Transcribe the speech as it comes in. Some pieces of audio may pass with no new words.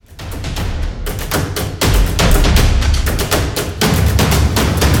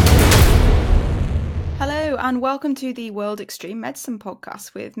and welcome to the World Extreme Medicine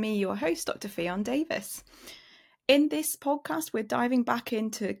podcast with me, your host, Dr. Ffyon Davies. In this podcast, we're diving back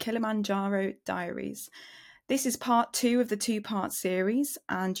into Kilimanjaro Diaries. This is part 2 of the 2-part series,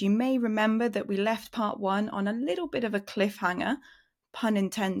 and you may remember that we left part 1 on a little bit of a cliffhanger, pun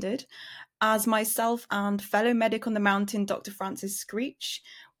intended, as myself and fellow medic on the mountain, Dr. Francis Screech,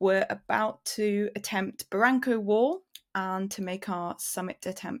 were about to attempt Barranco Wall and to make our summit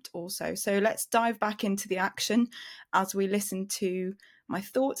attempt also. So let's dive back into the action as we listen to my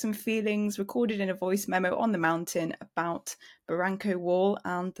thoughts and feelings recorded in a voice memo on the mountain about Barranco Wall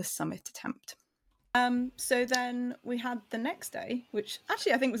and the summit attempt. So then we had the next day, which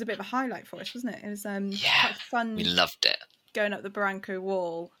actually I think was a bit of a highlight for us, wasn't it? It was quite fun. We loved it. Going up the Barranco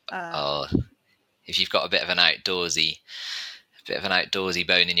Wall. If you've got a bit of an outdoorsy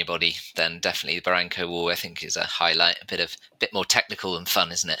bone in your body, then definitely the Barranco Wall, I think, is a highlight. A bit more technical and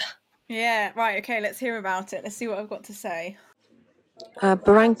fun, isn't it? Yeah, right. Okay, let's hear about it. Let's see what I've got to say.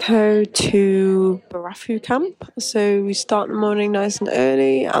 Barranco to Barafu camp. So we start in the morning nice and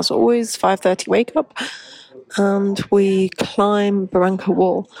early, as always, 5:30 wake up, and we climb Barranco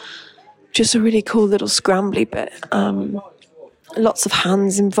Wall. Just a really cool little scrambly bit. Lots of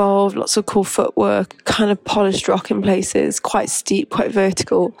hands involved, lots of cool footwork, kind of polished rock in places, quite steep, quite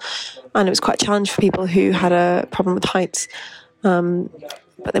vertical, and it was quite a challenge for people who had a problem with heights.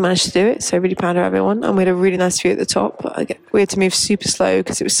 But they managed to do it, so really proud of everyone. And we had a really nice view at the top. We had to move super slow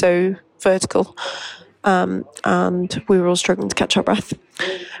because it was so vertical, and we were all struggling to catch our breath.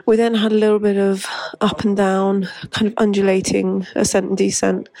 We then had a little bit of up and down, kind of undulating ascent and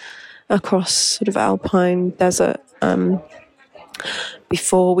descent across sort of alpine desert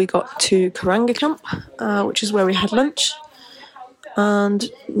before we got to Karanga camp, which is where we had lunch. And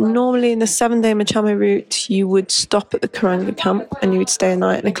normally in the 7-day Machame route, you would stop at the Karanga camp and you would stay a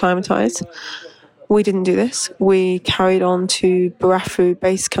night and acclimatise. We didn't do this. We carried on to Barafu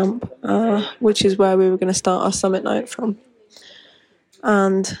base camp, which is where we were going to start our summit night from.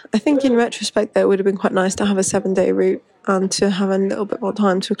 And I think in retrospect, that would have been quite nice to have a 7-day route and to have a little bit more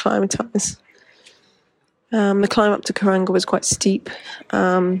time to acclimatise. The climb up to Karanga was quite steep.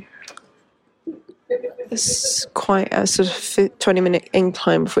 It's quite a sort of 20-minute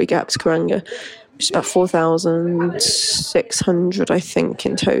incline before you get up to Karanga, which is about 4,600, I think,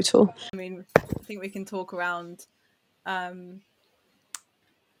 in total. I mean, I think we can talk around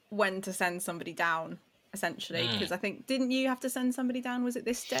when to send somebody down, essentially, because I think, didn't you have to send somebody down? Was it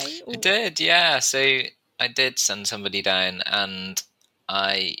this day? Or? I did, yeah. So I did send somebody down, and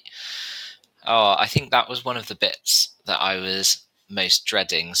I think that was one of the bits that I was most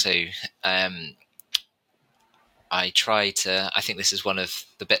dreading. So I think this is one of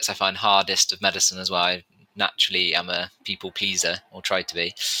the bits I find hardest of medicine as well. I naturally am a people pleaser, or tried to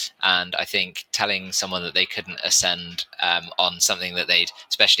be. And I think telling someone that they couldn't ascend on something that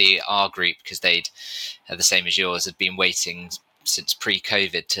especially our group, because they'd, the same as yours, had been waiting since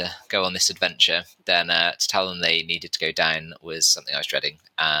pre-COVID to go on this adventure, then to tell them they needed to go down was something I was dreading.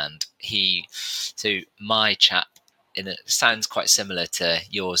 And my chap, it sounds quite similar to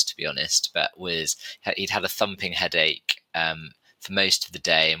yours, to be honest, but he'd had a thumping headache for most of the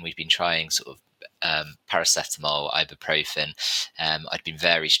day, and we'd been trying sort of paracetamol, ibuprofen. I'd been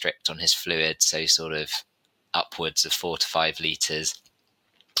very strict on his fluid, so sort of upwards of 4 to 5 litres.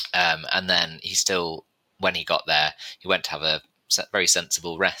 And then when he got there, he went to have a very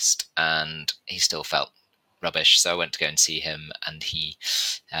sensible rest, and he still felt rubbish. So I went to go and see him, and he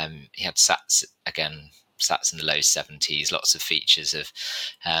had SATs in the low 70s, lots of features of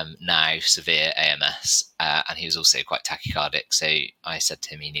now severe AMS, and he was also quite tachycardic. So I said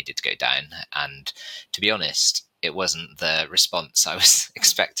to him he needed to go down, and to be honest, it wasn't the response I was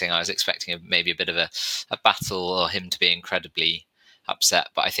expecting. I was expecting maybe a bit of a battle, or him to be incredibly upset,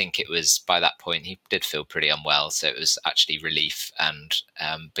 but I think it was, by that point, he did feel pretty unwell, so it was actually relief. And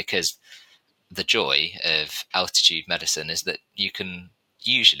because the joy of altitude medicine is that you can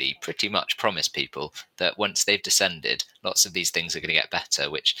usually pretty much promise people that once they've descended, lots of these things are going to get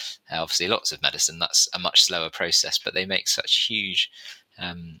better, which obviously lots of medicine, that's a much slower process, but they make such huge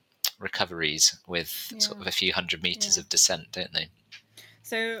recoveries with sort of a few hundred meters of descent, don't they?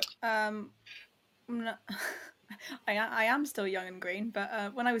 So I am still young and green,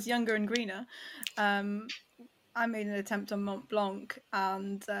 but when I was younger and greener, I made an attempt on Mont Blanc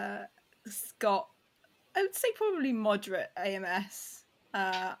and got, I would say, probably moderate AMS.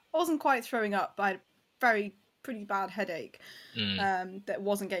 I wasn't quite throwing up, but I had a pretty bad headache that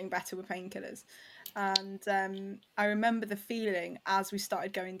wasn't getting better with painkillers. And I remember the feeling as we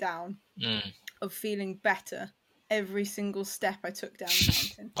started going down of feeling better every single step I took down the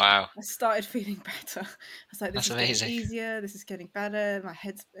mountain. Wow. I started feeling better. I was like, this That's is amazing. getting easier. This is getting better. My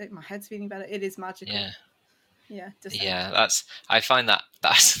head's feeling better. It is magical. Yeah. Descent. Yeah, I find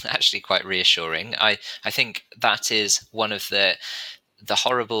that's actually quite reassuring. I think that is one of the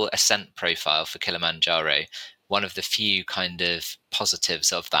horrible ascent profile for Kilimanjaro. One of the few kind of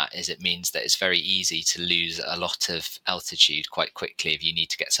positives of that is it means that it's very easy to lose a lot of altitude quite quickly if you need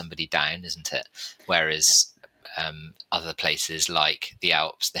to get somebody down, isn't it? Whereas other places like the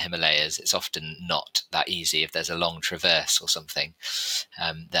Alps, the Himalayas, it's often not that easy. If there's a long traverse or something,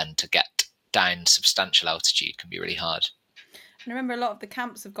 then to get down substantial altitude can be really hard. And I remember a lot of the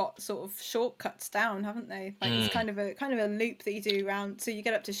camps have got sort of shortcuts down, haven't they? Like it's kind of a loop that you do around. So you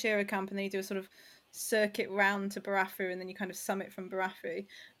get up to Shira Camp and then you do a sort of circuit round to Barafu, and then you kind of summit from Barafu.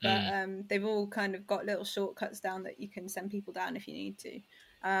 But they've all kind of got little shortcuts down that you can send people down if you need to.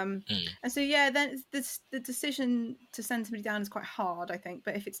 And so then the decision to send somebody down is quite hard, I think.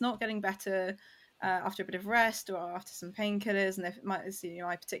 But if it's not getting better after a bit of rest or after some painkillers, and if it might,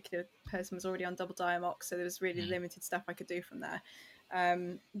 my particular person was already on double Diamox, so there was really limited stuff I could do from there.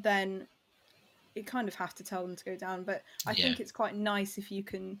 Then it kind of have to tell them to go down. But I think it's quite nice if you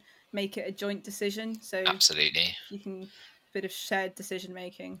can make it a joint decision. So absolutely, you can bit of shared decision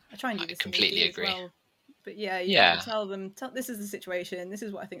making. I try and do this completely in AD agree. as well. But you kind of tell them, this is the situation. This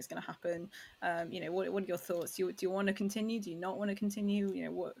is what I think is going to happen. What are your thoughts? Do you want to continue? Do you not want to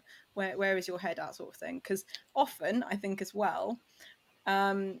continue? Where is your head at, sort of thing? Because often I think as well,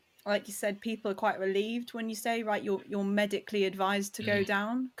 like you said, people are quite relieved when you say, right, you're medically advised to go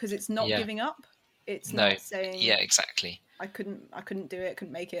down, because it's not giving up. It's not saying, exactly. I couldn't do it.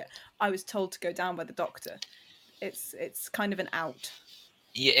 Couldn't make it. I was told to go down by the doctor. It's kind of an out.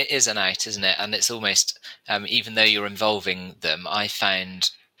 Yeah, it is an out, isn't it? And it's almost, even though you're involving them, I found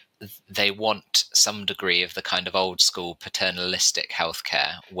they want some degree of the kind of old school paternalistic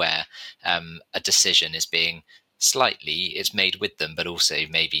healthcare where a decision is being it's made with them, but also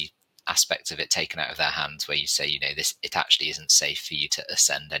maybe aspects of it taken out of their hands, where you say, it actually isn't safe for you to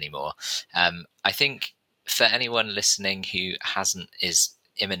ascend anymore. I think for anyone listening who is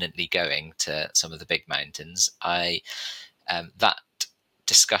imminently going to some of the big mountains, that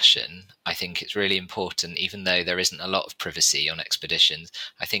discussion, I think it's really important. Even though there isn't a lot of privacy on expeditions,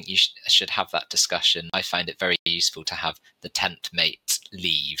 I think you should have that discussion. I find it very useful to have the tent mate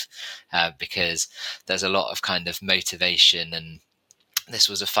leave, because there's a lot of kind of motivation, and this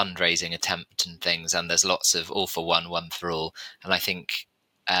was a fundraising attempt and things, and there's lots of all for one, one for all. And I think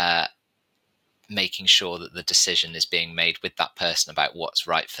making sure that the decision is being made with that person about what's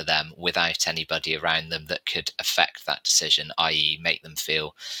right for them, without anybody around them that could affect that decision, i.e. make them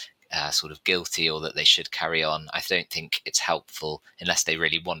feel sort of guilty or that they should carry on. I don't think it's helpful, unless they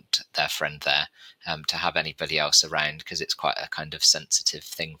really want their friend there, to have anybody else around, because it's quite a kind of sensitive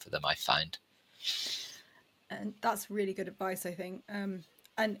thing for them, I find. And that's really good advice, I think.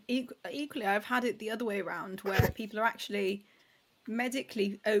 And equally, I've had it the other way around, where people are actually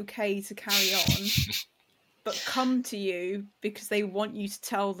medically okay to carry on, but come to you because they want you to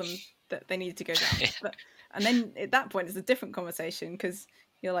tell them that they need to go down. And then at that point, it's a different conversation, because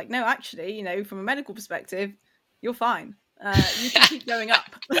you're like, no, actually, from a medical perspective, you're fine. You can keep going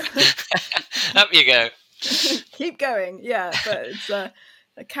up. Up you go. Keep going, yeah. But it's a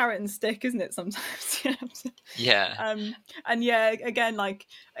carrot and stick, isn't it, sometimes? Yeah. And again, like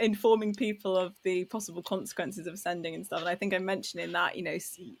informing people of the possible consequences of ascending and stuff. And I think I mentioned in that,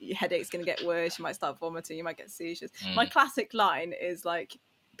 your headache's going to get worse, you might start vomiting, you might get seizures. My classic line is like,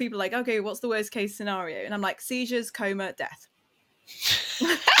 people are like, okay, what's the worst case scenario? And I'm like, seizures, coma, death.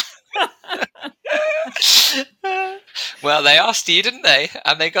 Well, they asked you, didn't they?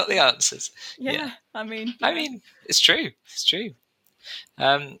 And they got the answers. Yeah. I mean, it's true. It's true.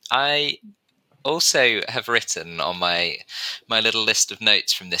 I also have written on my little list of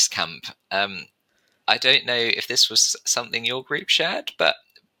notes from this camp. I don't know if this was something your group shared, but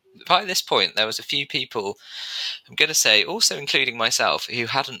by this point there was a few people, I'm going to say also including myself, who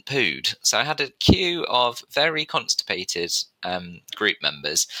hadn't pooed. So I had a queue of very constipated group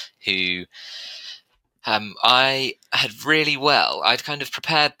members who I'd kind of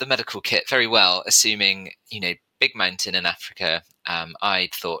prepared the medical kit very well, assuming, big mountain in Africa,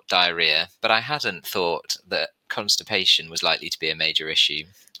 I'd thought diarrhea, but I hadn't thought that constipation was likely to be a major issue.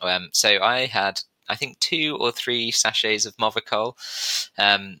 So I had, I think, 2 or 3 sachets of Movicol,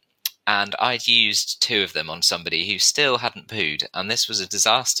 and I'd used 2 of them on somebody who still hadn't pooed, and this was a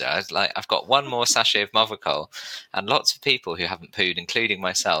disaster. I was like, I've got 1 more sachet of Movicol, and lots of people who haven't pooed, including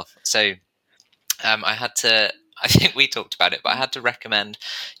myself. So I had I think we talked about it, but I had to recommend,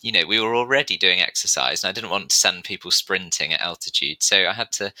 we were already doing exercise and I didn't want to send people sprinting at altitude. So I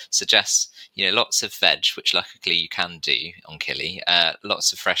had to suggest, lots of veg, which luckily you can do on Kili,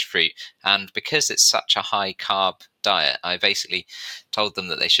 lots of fresh fruit. And because it's such a high carb diet, I basically told them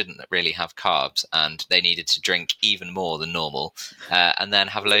that they shouldn't really have carbs and they needed to drink even more than normal, and then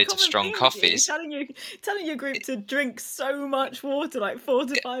have loads of strong coffees. Telling your group to drink so much water, like 4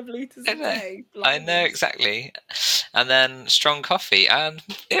 to 5 litres a day. I know, exactly. And then strong coffee, and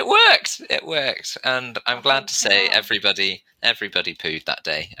it worked. And I'm glad to say everybody pooed that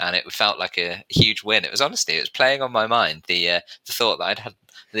day, and it felt like a huge win. It was playing on my mind, the thought that I'd had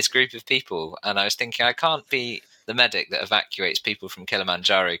this group of people, and I was thinking, I can't be the medic that evacuates people from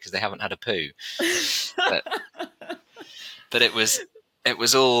Kilimanjaro because they haven't had a poo. But it was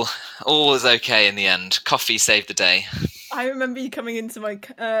all was okay in the end. Coffee saved the day. I remember you coming into my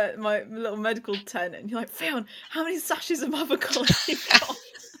my little medical tent, and you're like, "Ffyon, how many sashes of avocado you got?"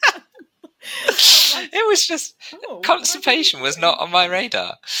 It was just constipation was not on my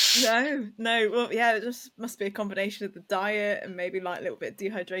radar. No. Well, yeah, it just must be a combination of the diet and maybe like a little bit of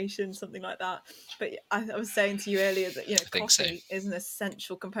dehydration, something like that. But I was saying to you earlier that coffee is an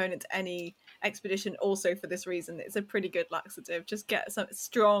essential component to any expedition. Also for this reason, it's a pretty good laxative. Just get some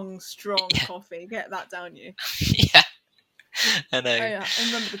strong coffee. Get that down you. Yeah, I know. Oh, yeah. I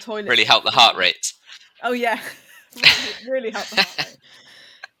remember the toilet. Really helped the heart rate. Oh yeah, really helped the heart rate.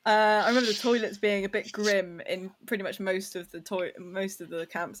 I remember the toilets being a bit grim in pretty much most of the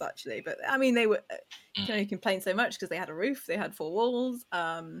camps, actually. But I mean, they were you can only complain so much because they had a roof, they had 4 walls,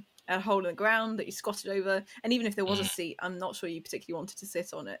 had a hole in the ground that you squatted over, and even if there was a seat, I'm not sure you particularly wanted to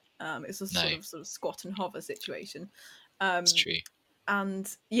sit on it. It's a sort of squat and hover situation. It's true. And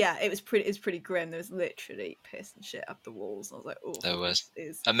yeah, it's pretty grim. There was literally piss and shit up the walls. I was like, oh, there was.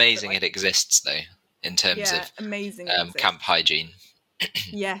 Amazing it exists though, in terms of amazing camp hygiene.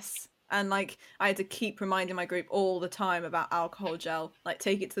 Yes, and like I had to keep reminding my group all the time about alcohol gel. Like,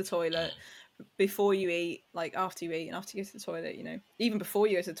 take it to the toilet before you eat, like after you eat, and after you go to the toilet. Even before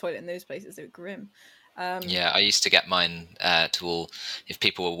you go to the toilet in those places, they were grim. Yeah, I used to get mine to all if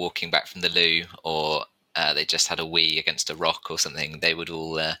people were walking back from the loo or they just had a wee against a rock or something. They would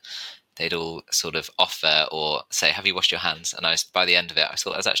all they'd all sort of offer or say, "Have you washed your hands?" And by the end of it, I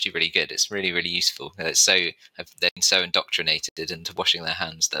thought that's actually really good. It's really, really useful. They've been so indoctrinated into washing their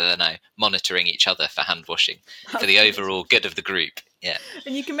hands that they're now monitoring each other for hand washing for the overall good of the group. Yeah,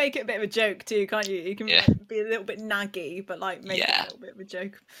 and you can make it a bit of a joke too, can't you? You can be a little bit naggy, but like make it a little bit of a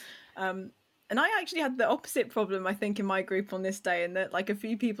joke. And I actually had the opposite problem, I think, in my group on this day, in that like a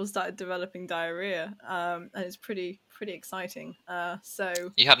few people started developing diarrhea, and it's pretty exciting. So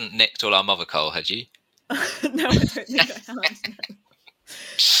you hadn't nicked all our mother coal, had you? No, I don't think I had.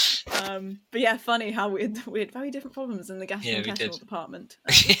 No. But yeah, funny how we had very different problems in the gastrointestinal department.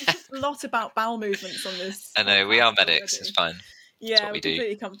 It's just a lot about bowel movements on this. I know, we are medics. It's fine. Yeah, we're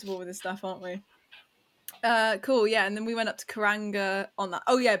completely comfortable with this stuff, aren't we? Cool. Yeah, and then we went up to Karanga on that.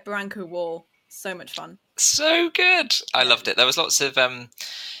 Oh yeah, Barranco Wall. So much fun. So good. I loved it. There was lots of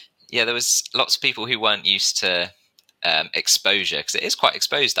people who weren't used to exposure, because it is quite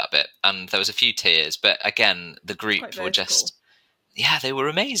exposed, that bit, and there was a few tiers, but again the group were just they were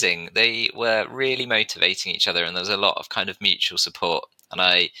amazing. They were really motivating each other, and there was a lot of kind of mutual support,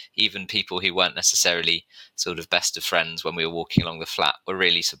 and even people who weren't necessarily sort of best of friends when we were walking along the flat were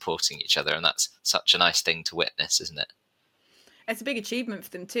really supporting each other, and that's such a nice thing to witness, isn't it? It's a big achievement for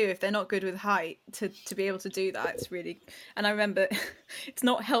them too. If they're not good with height, to be able to do that, it's really. And I remember, it's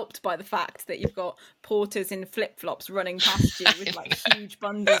not helped by the fact that you've got porters in flip-flops running past you with like huge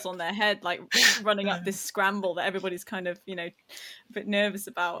bundles on their head, like running up this scramble that everybody's kind of a bit nervous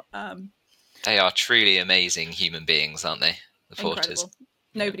about. They are truly amazing human beings, aren't they? The porters. Incredible.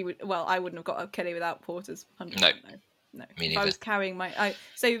 Nobody would. Well, I wouldn't have got a Kili without porters. 100%, no. If I was carrying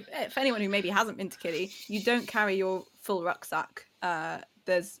so for anyone who maybe hasn't been to Kili, you don't carry your full rucksack.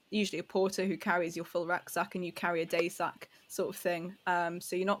 There's usually a porter who carries your full rucksack, and you carry a day sack sort of thing.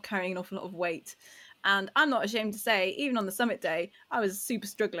 So you're not carrying an awful lot of weight. And I'm not ashamed to say, even on the summit day, I was super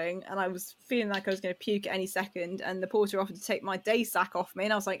struggling, and I was feeling like I was going to puke at any second. And the porter offered to take my day sack off me,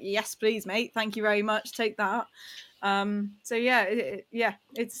 and I was like, "Yes, please, mate. Thank you very much. Take that." So yeah,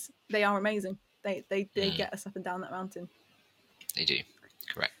 they are amazing. They get us up and down that mountain. They do,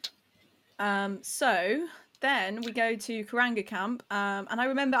 correct. So then we go to Karanga camp, and I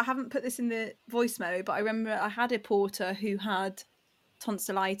remember, I haven't put this in the voice memo, but I remember I had a porter who had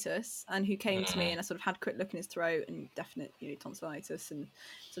tonsillitis and who came to me, and I sort of had a quick look in his throat, and definite tonsillitis, and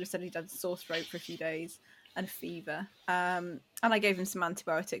sort of said he'd had a sore throat for a few days and a fever, and I gave him some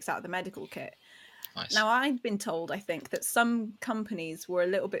antibiotics out of the medical kit. Nice. Now, I'd been told, I think, that some companies were a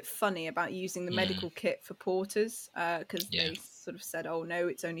little bit funny about using the medical kit for porters because they sort of said, oh, no,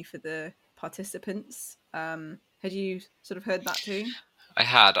 it's only for the participants. Had you sort of heard that too? I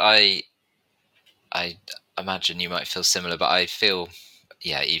had. I imagine you might feel similar, but I feel,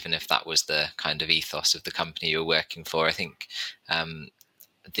 even if that was the kind of ethos of the company you're working for, I think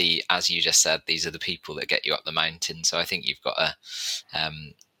as you just said, these are the people that get you up the mountain. So I think you've got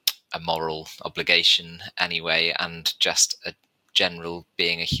a moral obligation anyway, and just a general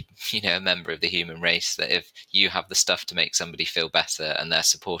being a member of the human race, that if you have the stuff to make somebody feel better and they're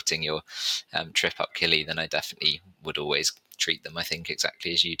supporting your trip up Kili, then I definitely would always treat them, I think,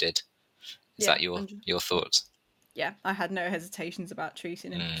 exactly as you did. Is that your thoughts? Yeah, I had no hesitations about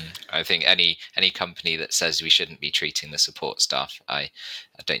treating him. I think any company that says we shouldn't be treating the support staff, I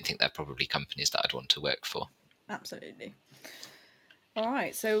don't think they're probably companies that I'd want to work for. Absolutely. All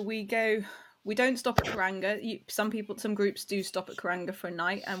right, so we don't stop at Karanga. Some groups do stop at Karanga for a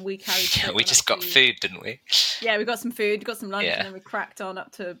night, and we carried. Yeah, we just got food, didn't we? Yeah, we got some food, got some lunch, and then we cracked on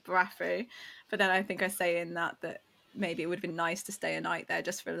up to Barafu. But then I think I say in that maybe it would have been nice to stay a night there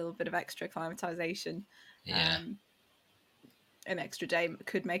just for a little bit of extra acclimatization. Yeah. An extra day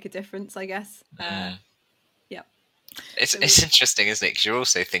could make a difference, I guess. Yeah. It's interesting, isn't it? Because you're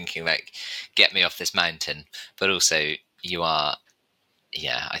also thinking, like, get me off this mountain, but also you are,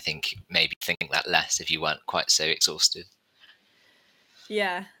 I think maybe thinking that less if you weren't quite so exhausted.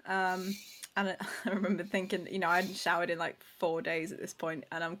 Yeah. And I remember thinking, I hadn't showered in like 4 days at this point,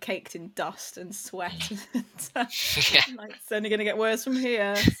 and I'm caked in dust and sweat. Like, it's only going to get worse from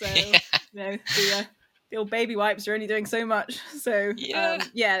here. So, the old baby wipes are only doing so much. So,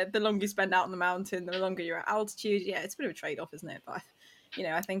 the longer you spend out on the mountain, the longer you're at altitude. Yeah, it's a bit of a trade-off, isn't it? But,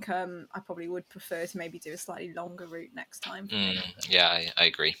 I think I probably would prefer to maybe do a slightly longer route next time. Yeah, I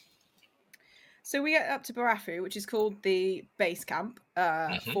agree. So we get up to Barafu, which is called the base camp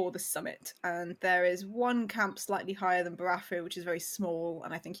for the summit. And there is one camp slightly higher than Barafu, which is very small,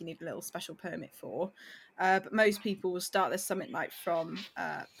 and I think you need a little special permit for. But most people will start their summit night from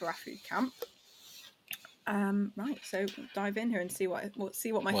Barafu camp. Right, so we'll dive in here and see what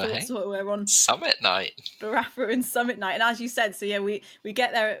my thoughts were on summit night, Barafu and summit night. And as you said, so we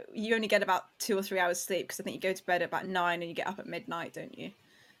get there. You only get about 2 or 3 hours sleep, because I think you go to bed at about 9 and you get up at midnight, don't you?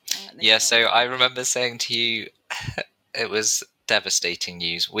 So I remember saying to you, it was devastating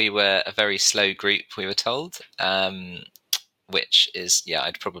news. We were a very slow group, we were told, which is,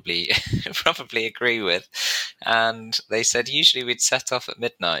 I'd probably agree with. And they said usually we'd set off at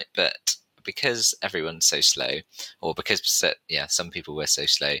midnight, but because everyone's so slow, or because some people were so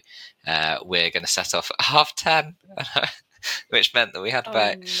slow, we're going to set off at 10:30, which meant that we had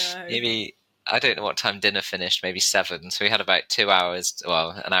about maybe, I don't know what time dinner finished, maybe 7. So we had about 2 hours,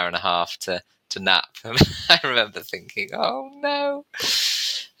 an hour and a half to nap. I remember thinking, oh no.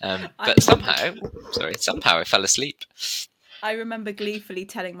 But somehow I fell asleep. I remember gleefully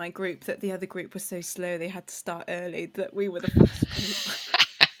telling my group that the other group was so slow they had to start early, that we were the fastest group.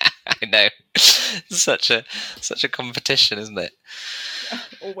 I know. Such a competition, isn't it?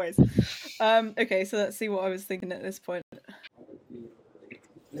 Always. Okay, so let's see what I was thinking at this point.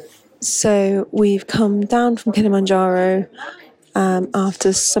 So we've come down from Kilimanjaro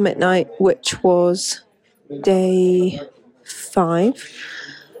after summit night, which was day 5,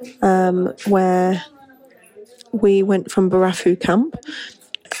 where we went from Barafu camp,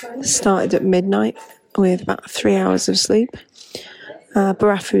 started at midnight with about 3 hours of sleep.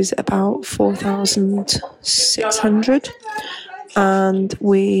 Barafu's about 4,600, and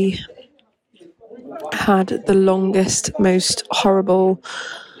we had the longest, most horrible,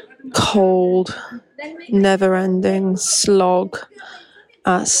 cold, never-ending slog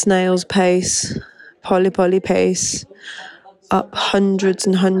at snail's pace, poly pace, up hundreds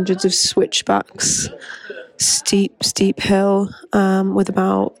and hundreds of switchbacks, steep hill, with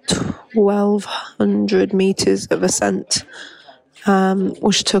about 1,200 meters of ascent,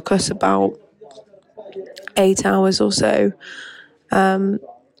 which took us about 8 hours or so, and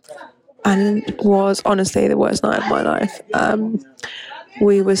was honestly the worst night of my life.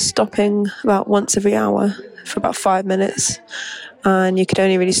 We were stopping about once every hour for about 5 minutes, and you could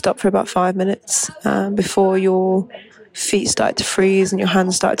only really stop for about 5 minutes before your feet started to freeze and your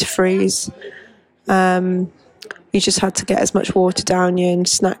hands started to freeze. You just had to get as much water down you and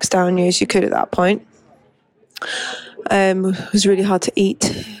snacks down you as you could at that point. It was really hard to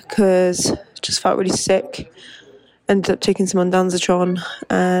eat because I just felt really sick. Ended up taking some ondansetron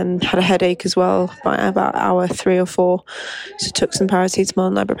and had a headache as well by about hour 3 or 4. So took some paracetamol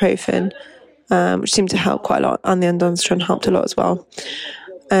and ibuprofen, which seemed to help quite a lot, and the ondansetron helped a lot as well.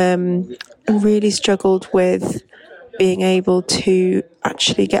 I really struggled with being able to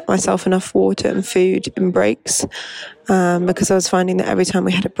actually get myself enough water and food in breaks, because I was finding that every time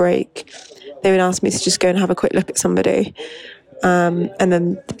we had a break, they would ask me to just go and have a quick look at somebody. And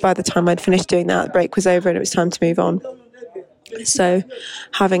then by the time I'd finished doing that, the break was over and it was time to move on. So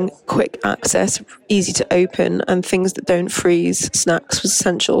having quick access, easy to open, and things that don't freeze, snacks, was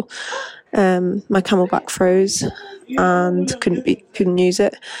essential. My Camelback froze and couldn't use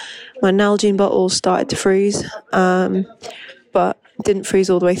it. My Nalgene bottle started to freeze, but didn't freeze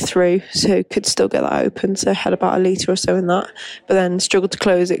all the way through, so could still get that open. So I had about a litre or so in that, but then struggled to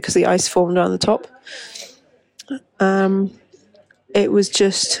close it because the ice formed around the top. It was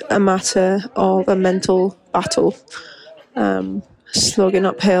just a matter of a mental battle, slogging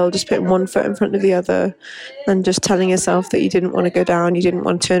uphill, just putting one foot in front of the other, and just telling yourself that you didn't want to go down, you didn't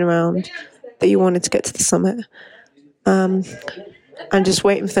want to turn around, that you wanted to get to the summit, and just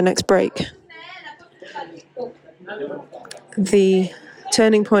waiting for the next break. The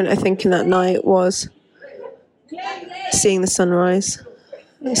turning point, I think, in that night was seeing the sunrise.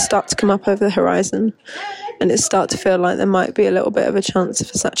 It start to come up over the horizon, and it start to feel like there might be a little bit of a chance of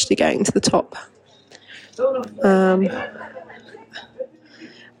us actually getting to the top.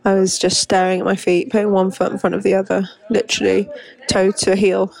 I was just staring at my feet, putting one foot in front of the other, literally toe to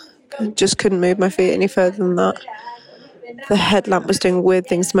heel. Just couldn't move my feet any further than that. The headlamp was doing weird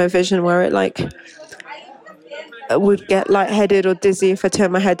things to my vision, where it would get lightheaded or dizzy if I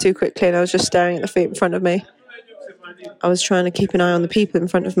turned my head too quickly, and I was just staring at the feet in front of me. I was trying to keep an eye on the people in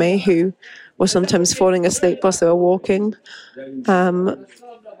front of me, who were sometimes falling asleep whilst they were walking,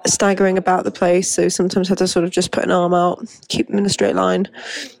 staggering about the place, so sometimes had to sort of just put an arm out, keep them in a straight line,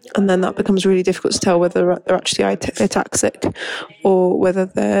 and then that becomes really difficult to tell whether they're actually ataxic or whether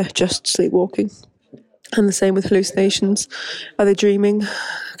they're just sleepwalking. And the same with hallucinations. Are they dreaming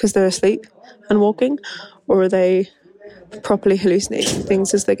because they're asleep and walking, or are they properly hallucinating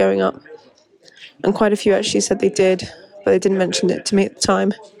things as they're going up? And quite a few actually said they did, but they didn't mention it to me at the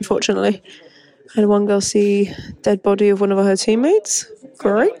time, unfortunately. I had one girl see dead body of one of her teammates.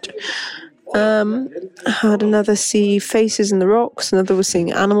 Great. Had another see faces in the rocks. Another was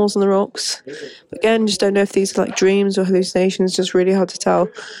seeing animals in the rocks. But again, just don't know if these are like dreams or hallucinations. Just really hard to tell.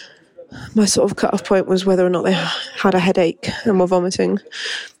 My sort of cut-off point was whether or not they had a headache and were vomiting.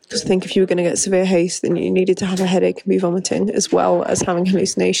 Because I think if you were going to get severe haste, then you needed to have a headache and be vomiting, as well as having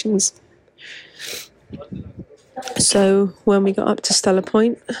hallucinations. So when we got up to Stella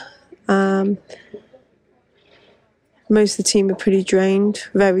Point, most of the team were pretty drained,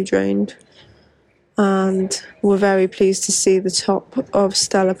 very drained, and were very pleased to see the top of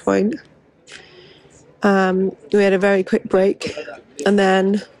Stella Point. We had a very quick break, and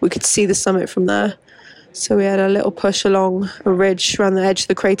then we could see the summit from there. So we had a little push along a ridge around the edge of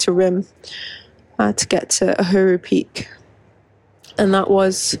the crater rim to get to Uhuru Peak. And that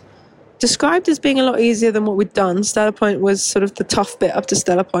was described as being a lot easier than what we'd done. Stella Point was sort of the tough bit up to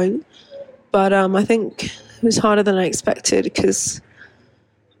Stella Point. But I think it was harder than I expected because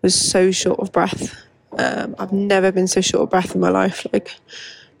I was so short of breath. I've never been so short of breath in my life. Like,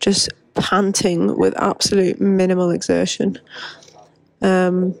 just panting with absolute minimal exertion.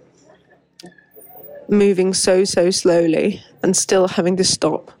 Moving so slowly and still having to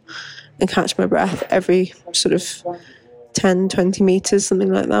stop and catch my breath every sort of 10, 20 meters,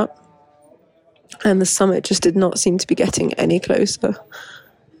 something like that. And the summit just did not seem to be getting any closer.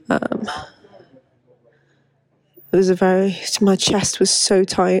 It was my chest was so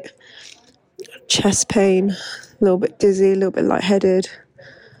tight. Chest pain, a little bit dizzy, a little bit lightheaded.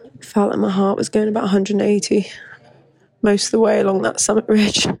 Felt like my heart was going about 180 most of the way along that summit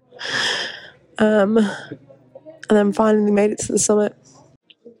ridge. And then finally made it to the summit.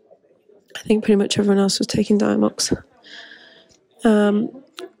 I think pretty much everyone else was taking Diamox.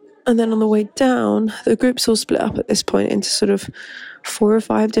 And then on the way down, the groups all split up at this point into sort of 4 or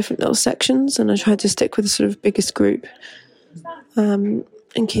 5 different little sections, and I tried to stick with the sort of biggest group and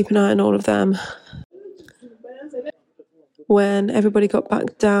keep an eye on all of them. When everybody got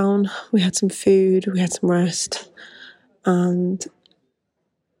back down, we had some food, we had some rest, and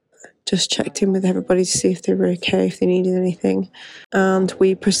just checked in with everybody to see if they were okay, if they needed anything. And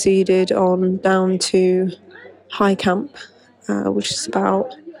we proceeded on down to High Camp, which is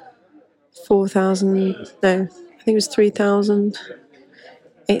about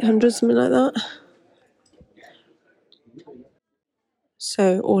 3,800, something like that.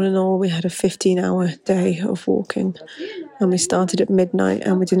 So all in all, we had a 15-hour day of walking, and we started at midnight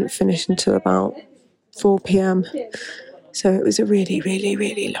and we didn't finish until about 4 p.m. So it was a really, really,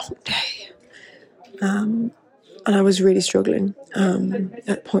 really long day. And I was really struggling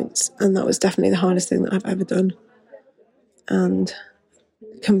at points, and that was definitely the hardest thing that I've ever done. And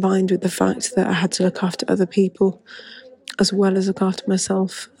combined with the fact that I had to look after other people as well as look after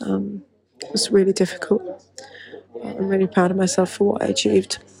myself, it was really difficult. I'm really proud of myself for what I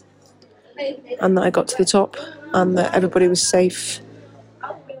achieved, and that I got to the top, and that everybody was safe,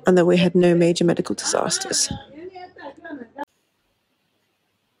 and that we had no major medical disasters.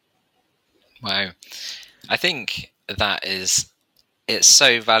 Wow. I think that it's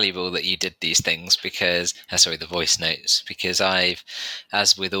so valuable that you did these things because, the voice notes, because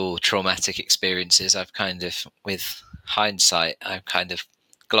as with all traumatic experiences, I've kind of, with hindsight, I've kind of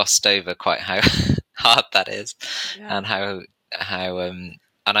glossed over quite how hard that is, and how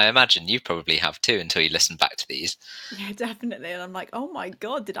and I imagine you probably have too until you listen back to these. Yeah, definitely. And I'm like, oh my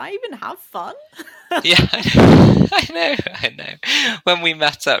God, did I even have fun? Yeah, I know. When we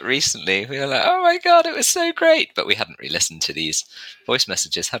met up recently, we were like, oh my God, it was so great. But we hadn't re-listened to these voice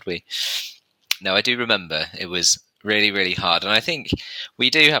messages, had we? No, I do remember it was really, really hard. And I think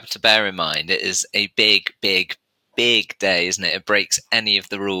we do have to bear in mind it is a big, big, big day, isn't it? It breaks any of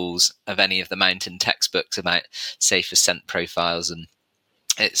the rules of any of the mountain textbooks about safe ascent profiles, and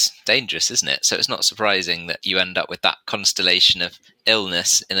it's dangerous, isn't it? So it's not surprising that you end up with that constellation of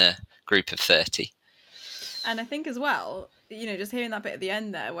illness in a group of 30. And I think as well, just hearing that bit at the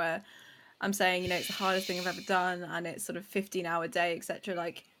end there where I'm saying, it's the hardest thing I've ever done and it's sort of 15-hour day, etc.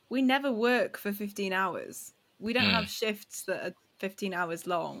 Like, we never work for 15 hours. We don't have shifts that are 15 hours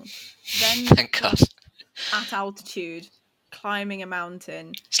long. Then Thank God. At altitude, climbing a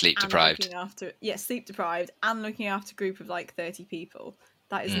mountain. Sleep deprived. Sleep deprived and looking after a group of like 30 people.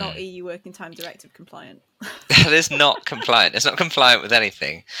 That is not EU Working Time Directive compliant. That is not compliant. It's not compliant with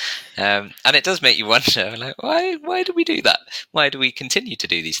anything. And it does make you wonder, like, why do we do that? Why do we continue to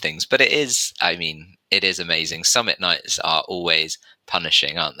do these things? But it is amazing. Summit nights are always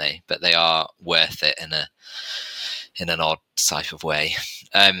punishing, aren't they? But they are worth it in an odd type of way.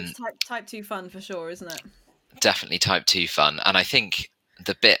 It's type 2 fun for sure, isn't it? Definitely type 2 fun. And I think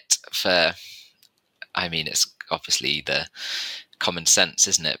the bit it's obviously the common sense,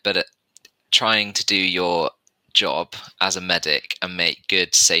 isn't it? But trying to do your job as a medic and make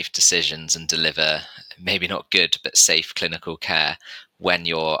good, safe decisions and deliver maybe not good, but safe clinical care when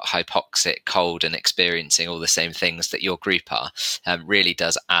you're hypoxic, cold, and experiencing all the same things that your group are, really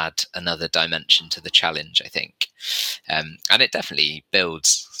does add another dimension to the challenge, I think. And it definitely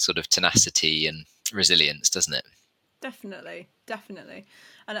builds sort of tenacity and resilience, doesn't it? Definitely.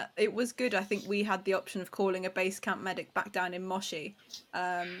 And it was good. I think we had the option of calling a base camp medic back down in Moshi.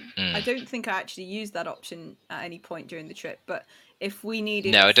 I don't think I actually used that option at any point during the trip, but if we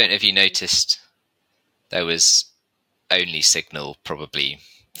needed... No, I don't know if you noticed there was only signal probably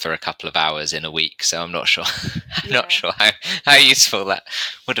for a couple of hours in a week, so I'm not sure. Not sure how useful that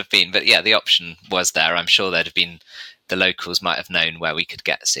would have been. But yeah, the option was there. I'm sure the locals might have known where we could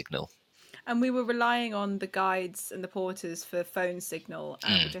get signal. And we were relying on the guides and the porters for phone signal,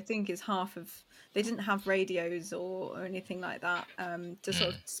 which I think is half of... They didn't have radios or anything like that to sort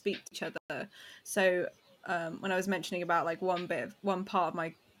of speak to each other. So when I was mentioning about like one part of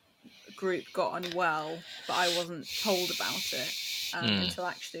my group got unwell, but I wasn't told about it until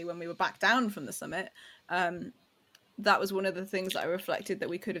actually when we were back down from the summit. That was one of the things that I reflected that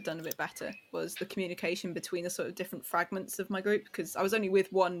we could have done a bit better, was the communication between the sort of different fragments of my group, because I was only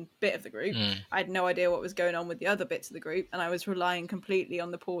with one bit of the group. I had no idea what was going on with the other bits of the group, and I was relying completely on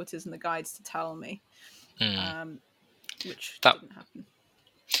the porters and the guides to tell me, which didn't happen.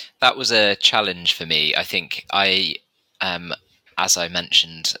 That was a challenge for me. I think as I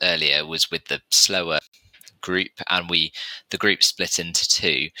mentioned earlier, was with the slower group, and the group split into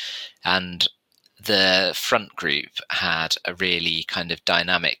two, and the front group had a really kind of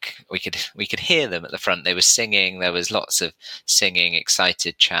dynamic... We could hear them at the front. They were singing. There was lots of singing,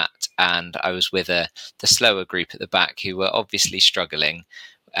 excited chat. And I was with the slower group at the back who were obviously struggling,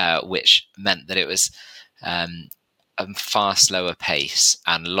 which meant that it was a far slower pace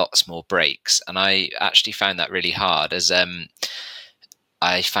and lots more breaks. And I actually found that really hard, as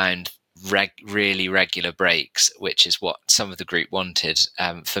I found really regular breaks, which is what some of the group wanted.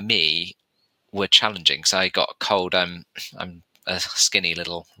 For me, were challenging. So I got cold. I'm a skinny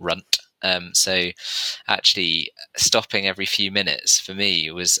little runt. So actually stopping every few minutes for me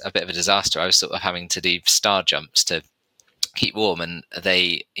was a bit of a disaster. I was sort of having to do star jumps to keep warm. And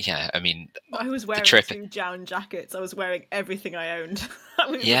they, I mean, I was wearing trip, 2 down jackets. I was wearing everything I owned. It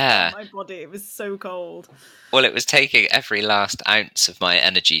was on my body. It was so cold. Well, it was taking every last ounce of my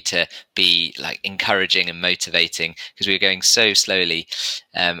energy to be like encouraging and motivating, because we were going so slowly,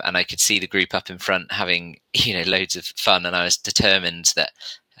 and I could see the group up in front having loads of fun, and I was determined that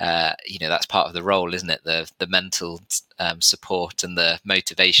that's part of the role, isn't it? The mental support and the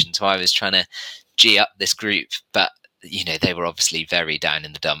motivation. So I was trying to G up this group, but they were obviously very down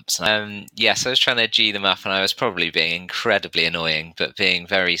in the dumps. So I was trying to G them up, and I was probably being incredibly annoying, but being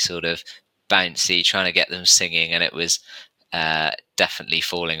very sort of bouncy, trying to get them singing, and it was definitely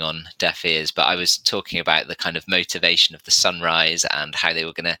falling on deaf ears. But I was talking about the kind of motivation of the sunrise and how they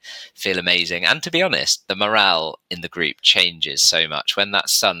were going to feel amazing. And to be honest, the morale in the group changes so much when that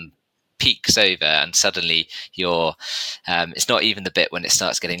sun peaks over, and suddenly it's not even the bit when it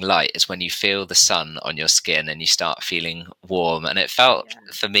starts getting light, it's when you feel the sun on your skin and you start feeling warm. And it felt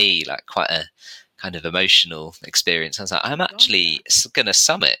for me like quite a kind of emotional experience. I was like, I'm actually going to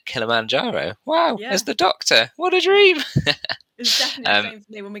summit Kilimanjaro. Wow, as the Doctor, what a dream. It's definitely the same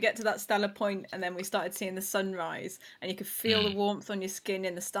for me when we get to that stellar point, and then we started seeing the sunrise, and you could feel the warmth on your skin,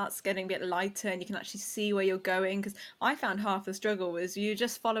 and the starts getting a bit lighter, and you can actually see where you're going. Because I found half the struggle was you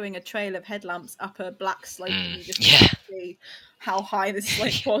just following a trail of headlamps up a black slope, and you just see how high the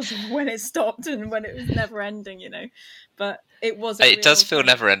slope was when it stopped and when it was never ending, But it was. It does feel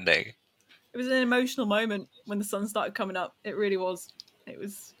never ending. It was an emotional moment when the sun started coming up. It really was. It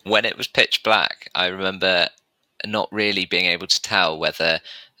was when it was pitch black. I remember not really being able to tell whether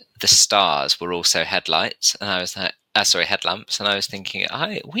the stars were also headlights, and I was like, headlamps, and I was thinking,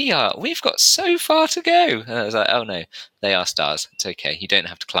 we've got so far to go, and I was like, oh no, they are stars. It's okay. You don't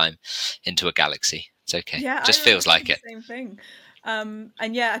have to climb into a galaxy. It's okay. Yeah, it just feels like it. Same thing. And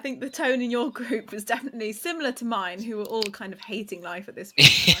I think the tone in your group was definitely similar to mine, who were all kind of hating life at this point.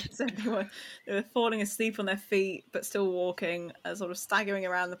 Like I said, they were falling asleep on their feet, but still walking, sort of staggering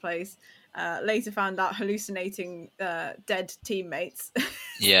around the place. Later found out hallucinating dead teammates.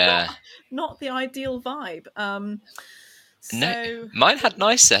 Not the ideal vibe. No, mine had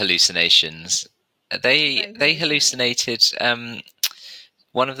nicer hallucinations. They hallucinated.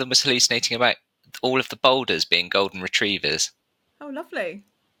 One of them was hallucinating about all of the boulders being golden retrievers. Oh, lovely.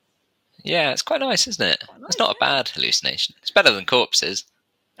 Yeah, it's quite nice, isn't it? It's not a bad hallucination. It's better than corpses.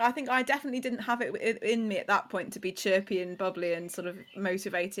 I think I definitely didn't have it in me at that point to be chirpy and bubbly and sort of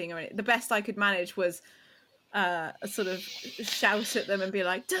motivating. The best I could manage was a sort of shout at them and be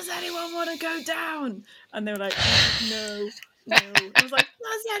like, "Does anyone want to go down?" And they were like, "No." I was like,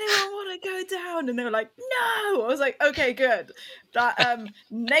 "Does anyone want to go down?" And they were like, "No." I was like, "Okay, good. That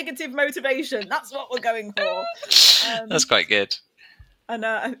negative motivation. That's what we're going for." That's quite good. And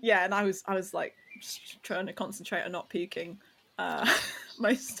and I was like just trying to concentrate on not puking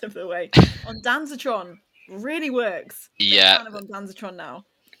most of the way. On Danzatron really works. Yeah, kind of on Danzatron now.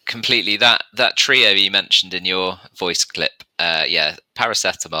 Completely. That trio you mentioned in your voice clip,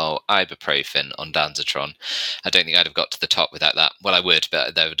 paracetamol, ibuprofen on Danzatron. I don't think I'd have got to the top without that. Well, I would,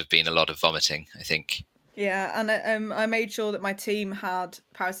 but there would have been a lot of vomiting, I think. Yeah, and I made sure that my team had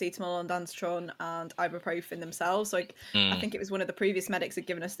paracetamol on Danzatron and ibuprofen themselves. So I think it was one of the previous medics had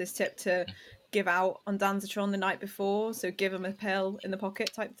given us this tip to give out on Danzatron the night before. So give them a pill in the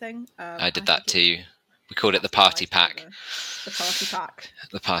pocket type thing. I did that too. We called it the party pack. The party pack.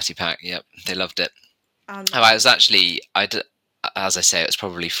 The party pack, yep. They loved it. I was actually, as I say, it was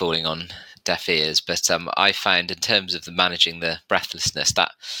probably falling on deaf ears, but I found in terms of managing the breathlessness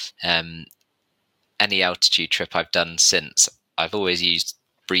that any altitude trip I've done since, I've always used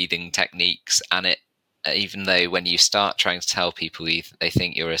breathing techniques, and it, even though when you start trying to tell people they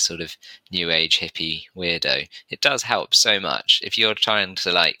think you're a sort of new age hippie weirdo, it does help so much. If you're trying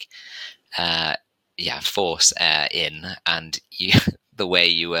to force air in, and the way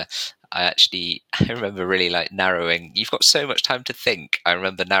you were, I remember really narrowing. You've got so much time to think. I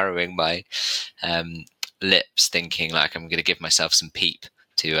remember narrowing my lips, thinking I'm going to give myself some PEEP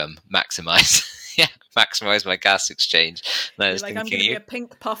to maximize my gas exchange. And I was thinking, I'm going to be a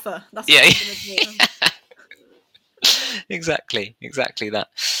pink puffer. That's what I'm going to do. Exactly that.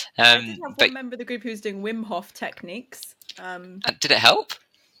 I did have one member of the group who's doing Wim Hof techniques. Did it help?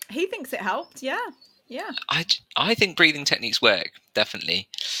 He thinks it helped. Yeah. I think breathing techniques work, definitely.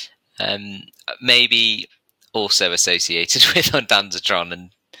 Maybe also associated with on Danzatron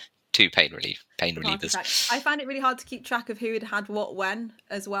and 2 pain relievers. I found it really hard to keep track of who had what when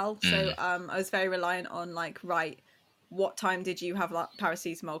as well. So I was very reliant on what time did you have that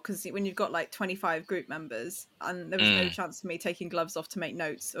paracetamol? Because when you've got like 25 group members, and there was no chance of me taking gloves off to make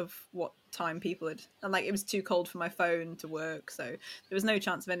notes of what time people had, and like it was too cold for my phone to work, so there was no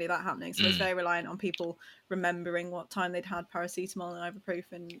chance of any of that happening. So I was very reliant on people remembering what time they'd had paracetamol and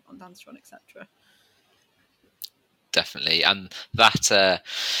ibuprofen, ondansetron, etc. Definitely. And that,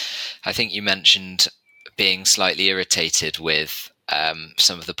 I think you mentioned being slightly irritated with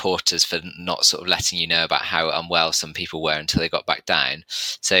some of the porters for not sort of letting you know about how unwell some people were until they got back down.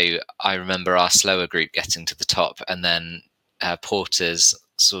 So I remember our slower group getting to the top, and then porters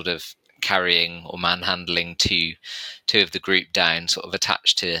sort of carrying or manhandling two of the group down, sort of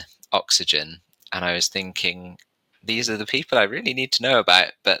attached to oxygen. And I was thinking, these are the people I really need to know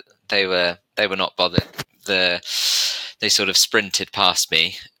about, but they were not bothered. They sort of sprinted past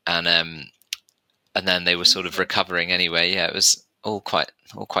me, and then they were sort of recovering anyway. Yeah, it was all quite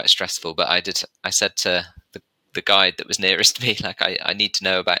stressful. But I said to the guide that was nearest me, like, I need to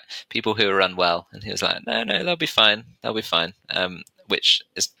know about people who are unwell, and he was like, no, they'll be fine. Which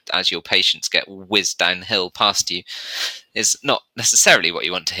is, as your patients get whizzed downhill past you, is not necessarily what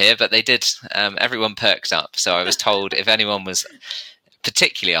you want to hear. But they did. Everyone perked up. So I was told if anyone was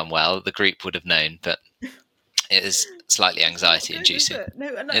particularly unwell, the group would have known. But it is slightly anxiety inducing.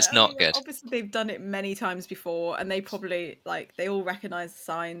 It's not good. Obviously, they've done it many times before, and they probably they all recognise the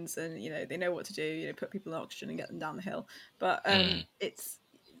signs, and they know what to do. Put people on oxygen and get them down the hill. But I don't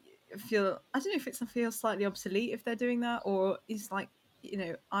know if it feels slightly obsolete if they're doing that, or it's like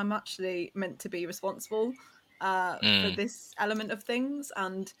I'm actually meant to be responsible for this element of things,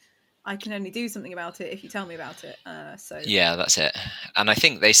 and I can only do something about it if you tell me about it. Yeah, that's it. And I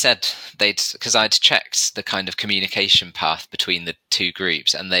think they said because I'd checked the kind of communication path between the two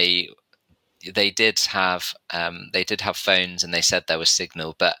groups, and they did have phones, and they said there was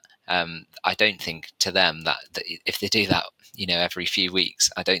signal. But I don't think to them that if they do that, every few weeks,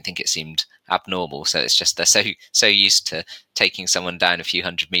 I don't think it seemed abnormal. So it's just they're so used to taking someone down a few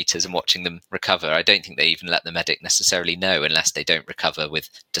hundred meters and watching them recover. I don't think they even let the medic necessarily know unless they don't recover with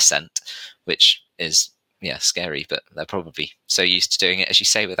descent, which is scary. But they're probably so used to doing it, as you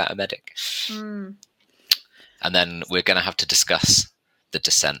say, without a medic. And then we're going to have to discuss the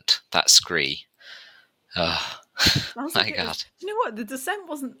descent. That scree. Oh my God! You know what? The descent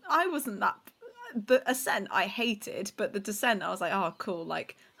wasn't. I wasn't that. The ascent I hated, but the descent I was like, oh cool,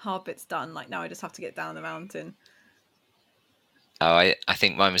 like hard bit's done, like now I just have to get down the mountain. Oh, I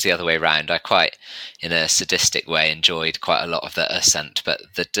think mine was the other way around. I quite, in a sadistic way, enjoyed quite a lot of the ascent, but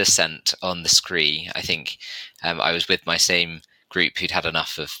the descent on the scree, I think I was with my same group who'd had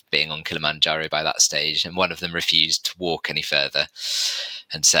enough of being on Kilimanjaro by that stage, and one of them refused to walk any further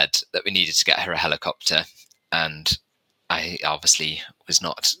and said that we needed to get her a helicopter. And I obviously was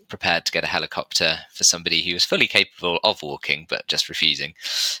not prepared to get a helicopter for somebody who was fully capable of walking, but just refusing.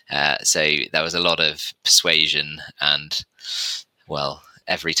 So there was a lot of persuasion and, well,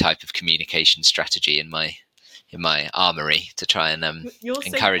 every type of communication strategy in my armory to try and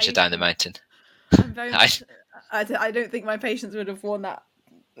encourage her down the mountain. I'm very much, I don't think my patience would have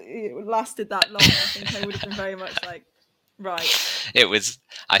lasted that long. I think I would have been very much like, right. It was.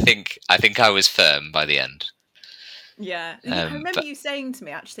 I think I was firm by the end. Yeah, I remember you saying to me,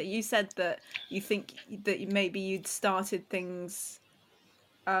 actually, you said that you think that maybe you'd started things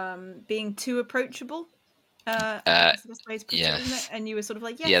being too approachable. That's the best way to put it, isn't it? And you were sort of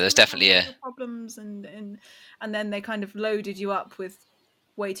like, yeah, there's definitely problems, and then they kind of loaded you up with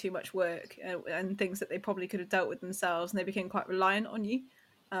way too much work and things that they probably could have dealt with themselves, and they became quite reliant on you.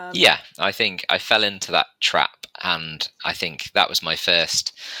 Yeah, I think I fell into that trap, and I think that was my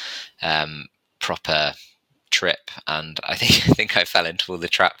first proper trip, and I think I fell into all the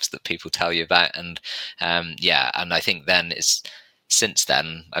traps that people tell you about, and and I think since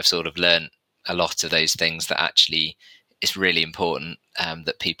then I've sort of learned a lot of those things that actually it's really important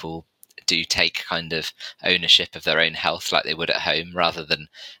that people do take kind of ownership of their own health like they would at home, rather than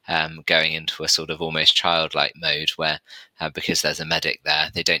going into a sort of almost childlike mode where because there's a medic there,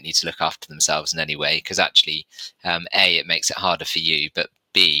 they don't need to look after themselves in any way, because actually A, it makes it harder for you, but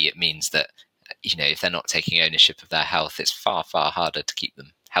B, it means that if they're not taking ownership of their health, it's far, far harder to keep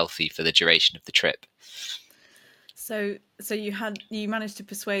them healthy for the duration of the trip. So you managed to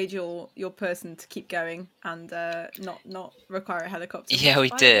persuade your person to keep going and not require a helicopter. Yeah, we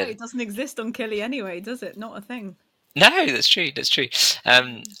did. It doesn't exist on Kili anyway, does it? Not a thing. No, that's true.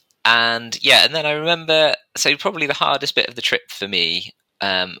 And then I remember, so probably the hardest bit of the trip for me,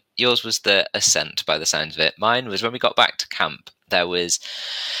 yours was the ascent by the sounds of it. Mine was when we got back to camp. There was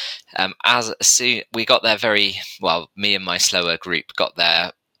as soon we got there very well, me and my slower group got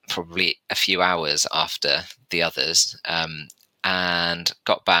there probably a few hours after the others, and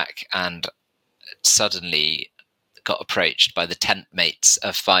got back and suddenly got approached by the tent mates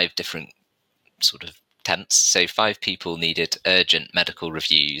of 5 different sort of tents. So 5 people needed urgent medical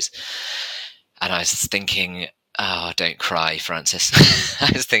reviews. And I was thinking, oh, don't cry, Francis.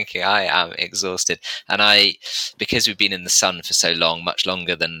 I was thinking, I am exhausted. And because we've been in the sun for so long, much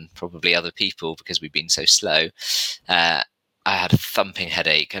longer than probably other people, because we've been so slow, I had a thumping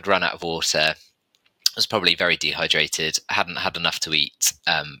headache. I'd run out of water. I was probably very dehydrated. I hadn't had enough to eat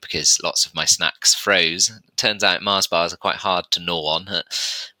because lots of my snacks froze. Turns out Mars bars are quite hard to gnaw on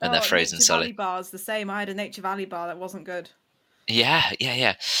when they're frozen Nature solid. Valley bars, the same. I had a Nature Valley bar that wasn't good. Yeah.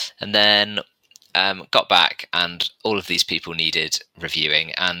 And then got back, and all of these people needed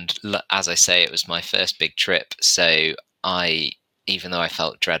reviewing. And as I say, it was my first big trip. So even though I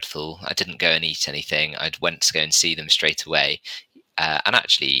felt dreadful, I didn't go and eat anything. I went to go and see them straight away. And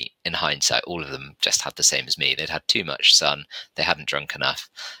actually, in hindsight, all of them just had the same as me. They'd had too much sun, they hadn't drunk enough,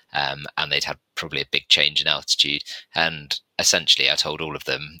 and they'd had probably a big change in altitude. And essentially, I told all of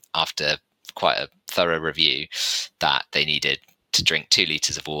them, after quite a thorough review, that they needed to drink 2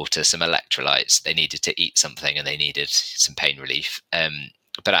 litres of water, some electrolytes, they needed to eat something, and they needed some pain relief.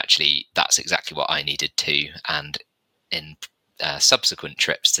 But actually, that's exactly what I needed too. And in subsequent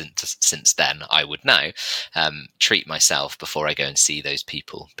trips since then, I would now treat myself before I go and see those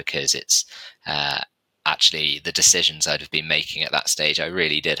people, because it's actually the decisions I'd have been making at that stage. I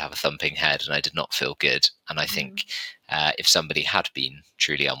really did have a thumping head and I did not feel good. And I think if somebody had been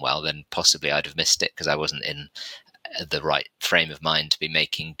truly unwell, then possibly I'd have missed it, because I wasn't in the right frame of mind to be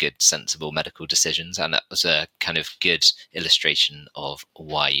making good, sensible medical decisions. And that was a kind of good illustration of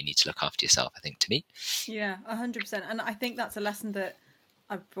why you need to look after yourself, I think, to me. Yeah, 100%. And I think that's a lesson that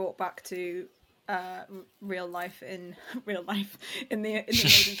I've brought back to real life in the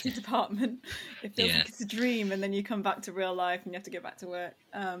emergency department. It feels like it's a dream, and then you come back to real life and you have to go back to work.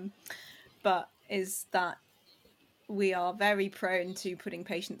 But is that we are very prone to putting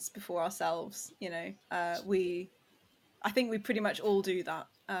patients before ourselves. I think we pretty much all do that.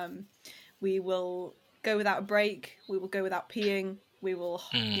 We will go without a break. We will go without peeing. We will,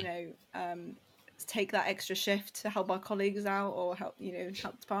 take that extra shift to help our colleagues out, or help the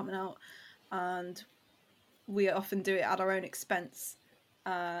department out. And we often do it at our own expense.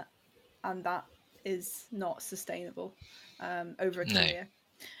 And that is not sustainable over a career.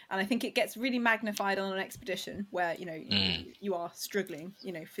 And I think it gets really magnified on an expedition where, you are struggling,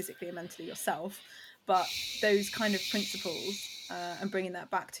 physically and mentally yourself. But those kind of principles and bringing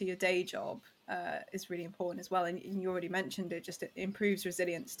that back to your day job is really important as well. And you already mentioned it, just it improves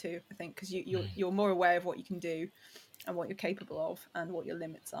resilience too, I think, because you're more aware of what you can do and what you're capable of and what your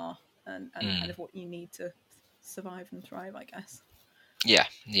limits are and kind of what you need to survive and thrive, I guess. Yeah,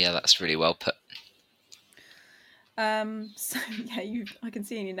 that's really well put. So yeah, I can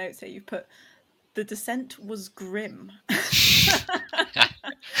see in your notes here you've put the descent was grim.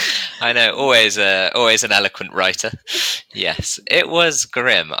 I know, always an eloquent writer. Yes, it was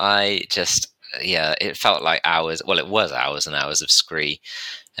grim. It felt like hours. Well, it was hours and hours of scree.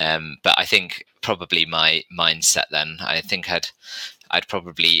 But I think probably my mindset then, I think I'd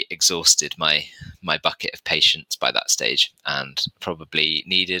probably exhausted my bucket of patience by that stage, and probably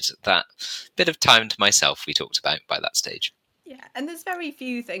needed that bit of time to myself we talked about by that stage. Yeah, and there's very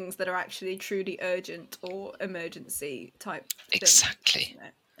few things that are actually truly urgent or emergency type things. Exactly.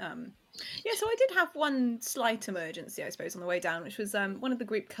 So I did have one slight emergency, I suppose, on the way down, which was one of the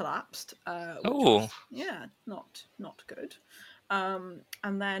group collapsed. Was, not good. And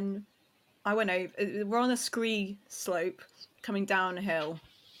then I went over. We're on a scree slope coming down a hill,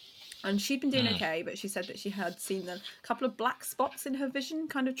 and she'd been doing okay, but she said that she had seen a couple of black spots in her vision,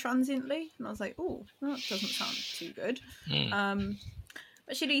 kind of transiently, and I was like, "Oh, that doesn't sound too good."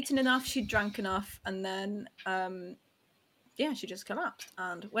 But she'd eaten enough, she'd drank enough, and then she just collapsed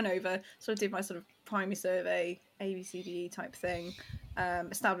and went over. Sort of did my sort of primary survey, ABCDE type thing.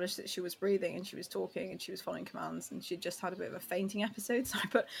 Established that she was breathing and she was talking and she was following commands, and she'd just had a bit of a fainting episode. So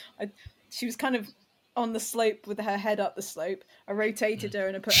she was kind of on the slope with her head up the slope. I rotated her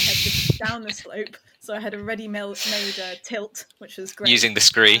and I put her head just down the slope, so I had a ready-made tilt, which was great. Using the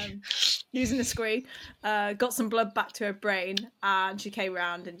scree. Got some blood back to her brain, and she came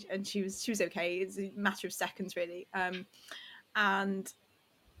around and she was okay. It's a matter of seconds, really. And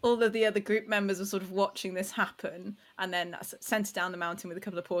all of the other group members were sort of watching this happen, and then I sent her down the mountain with a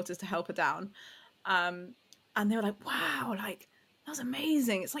couple of porters to help her down. And they were like, "Wow, like that was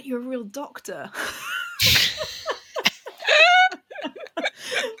amazing! It's like you're a real doctor." I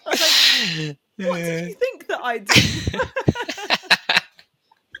was like, "What did you think that I did?"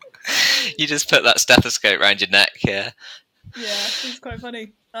 You just put that stethoscope around your neck. Yeah. Yeah, it's quite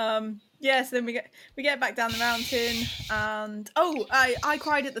funny. Yeah, so then we get back down the mountain, and I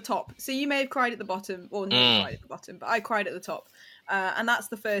cried at the top. So you may have cried at the bottom, or nearly cried at the bottom, but I cried at the top, and that's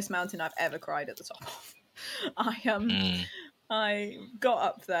the first mountain I've ever cried at the top of. I got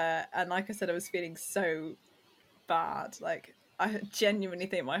up there, and like I said, I was feeling so bad. Like, I genuinely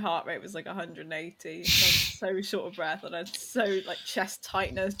think my heart rate was like 180. I was so short of breath, and I had so like chest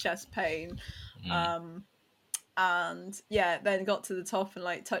tightness, chest pain. And yeah, then got to the top and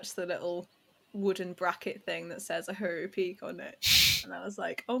like touched the little wooden bracket thing that says Ahuru Peak on it, and I was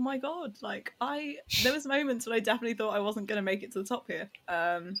like, oh my god, like there was moments when I definitely thought I wasn't going to make it to the top here,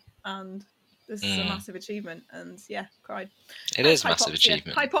 and this is a massive achievement, and yeah, cried. It is a massive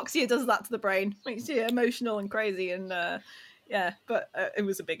achievement. Hypoxia does that to the brain, makes you emotional and crazy, and yeah, but it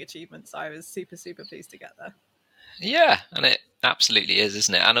was a big achievement, so I was super pleased to get there. Yeah, and it absolutely is,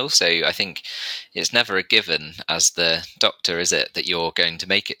 isn't it? And also, I think it's never a given as the doctor, is it, that you're going to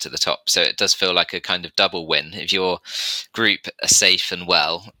make it to the top. So it does feel like a kind of double win. If your group are safe and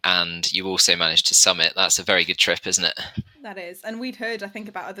well, and you also manage to summit, that's a very good trip, isn't it? That is. And we'd heard, I think,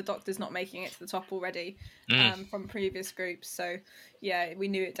 about other doctors not making it to the top already from previous groups. So, yeah, we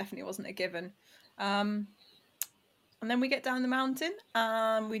knew it definitely wasn't a given. And then we get down the mountain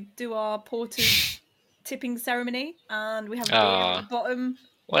and we do our porter's tipping ceremony, and we have a beer at the bottom.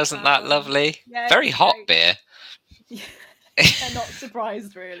 Wasn't that lovely? Yeah, very hot beer. Yeah, not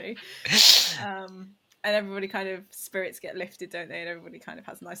surprised, really. And everybody kind of spirits get lifted, don't they? And everybody kind of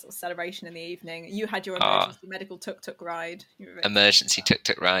has a nice little celebration in the evening. You had your emergency medical tuk-tuk ride. Emergency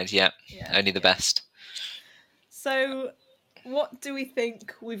tuk-tuk ride, yeah. Only the best. So what do we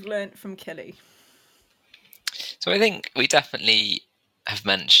think we've learnt from Kili? So I think we definitely have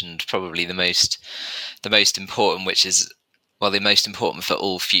mentioned probably the most important, which is, well, the most important for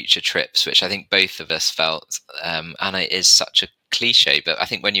all future trips, which I think both of us felt, and it is such a cliche, but I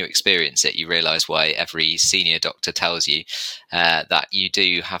think when you experience it, you realise why every senior doctor tells you that you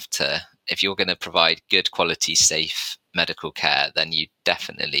do have to, if you're going to provide good quality, safe medical care, then you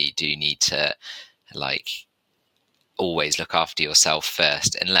definitely do need to, like, always look after yourself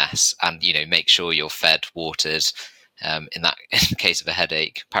first, and make sure you're fed, watered, in case of a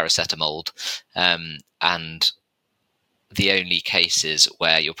headache, paracetamol, and the only cases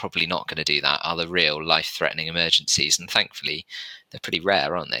where you're probably not going to do that are the real life-threatening emergencies, and thankfully they're pretty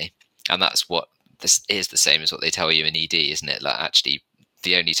rare, aren't they? And that's what this is, the same as what they tell you in ED, isn't it? Like, actually,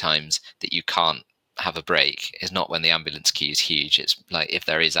 the only times that you can't have a break is not when the ambulance queue is huge. It's like if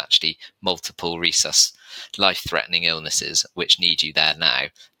there is actually multiple resus life-threatening illnesses which need you there now,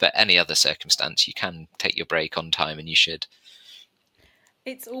 but any other circumstance you can take your break on time, and you should.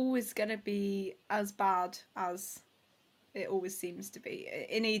 It's always going to be as bad as it always seems to be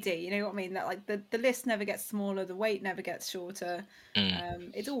in ED, you know what I mean? That, like, the list never gets smaller, the wait never gets shorter.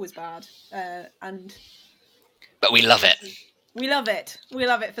 It's always bad, but we love it. We love it. We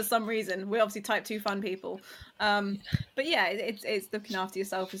love it for some reason. We're obviously type 2 fun people. But yeah, it's looking after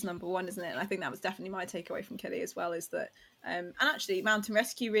yourself is number one, isn't it? And I think that was definitely my takeaway from Kili as well, is that, and actually Mountain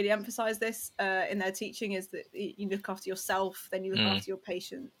Rescue really emphasised this in their teaching, is that you look after yourself, then you look after your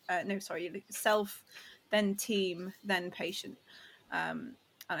patient. You look yourself, then team, then patient. And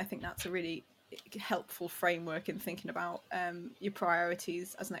I think that's a really helpful framework in thinking about your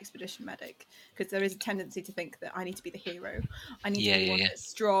priorities as an expedition medic, because there is a tendency to think that I need to be the hero, I need to be one that's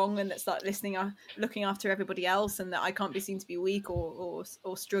strong and that's like looking after everybody else, and that I can't be seen to be weak or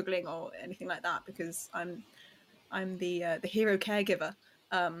struggling or anything like that, because I'm the hero caregiver.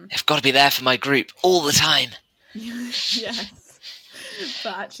 I've got to be there for my group all the time. Yes,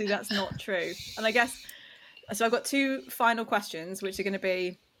 but actually that's not true. And I guess so I've got two final questions, which are going to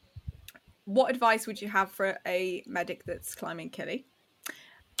be: what advice would you have for a medic that's climbing Kili?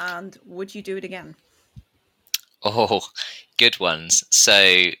 And would you do it again? Oh, good ones. So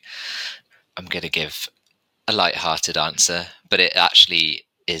I'm going to give a light-hearted answer, but it actually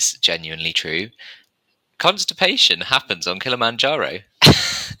is genuinely true. Constipation happens on Kilimanjaro.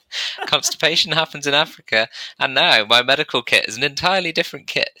 Constipation happens in Africa, and now my medical kit is an entirely different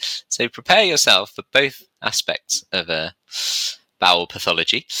kit. So prepare yourself for both aspects of bowel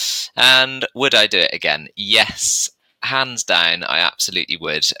pathology. And would I do it again? Yes, hands down, I absolutely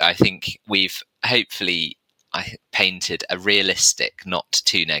would. I think we've hopefully painted a realistic, not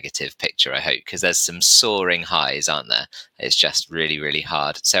too negative picture, I hope, because there's some soaring highs, aren't there? It's just really, really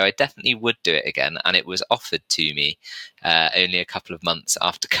hard. So I definitely would do it again, and it was offered to me only a couple of months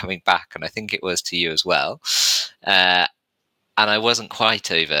after coming back, and I think it was to you as well. And I wasn't quite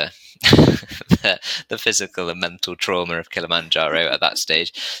over the physical and mental trauma of Kilimanjaro at that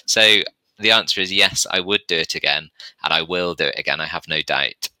stage. So the answer is yes, I would do it again, and I will do it again. I have no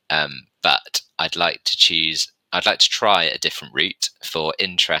doubt. But I'd like to try a different route for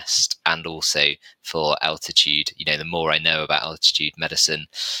interest and also for altitude. The more I know about altitude medicine,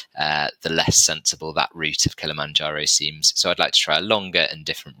 the less sensible that route of Kilimanjaro seems. So I'd like to try a longer and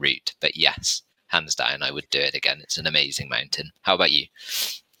different route. But yes, hands down, I would do it again. It's an amazing mountain. How about you?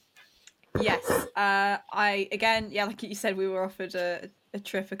 Yes, like you said, we were offered a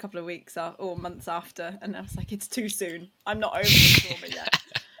trip a couple of weeks or months after, and I was like, it's too soon. I'm not over the trauma yet.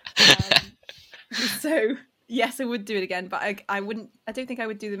 So yes, I would do it again, but I don't think I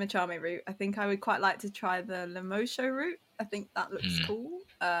would do the Machame route. I think I would quite like to try the Lemosho route. I think that looks cool.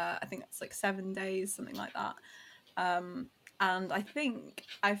 I think that's like 7 days, something like that. And I think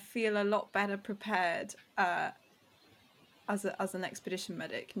I feel a lot better prepared as an expedition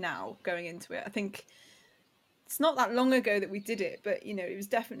medic now going into it. I think it's not that long ago that we did it, but it was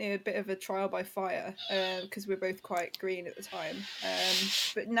definitely a bit of a trial by fire because we're both quite green at the time.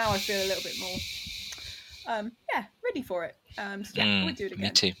 But now I feel a little bit more ready for it. So I would do it again.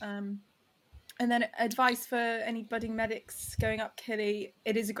 Me too. And then advice for any budding medics going up Kili: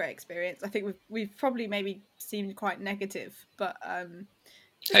 it is a great experience. I think we've probably maybe seemed quite negative, but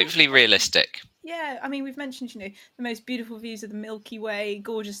hopefully realistic. Yeah, I mean, we've mentioned, the most beautiful views of the Milky Way,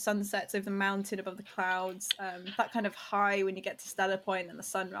 gorgeous sunsets over the mountain above the clouds, that kind of high when you get to Stellar Point and the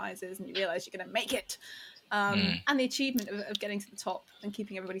sun rises and you realise you're going to make it, and the achievement of getting to the top and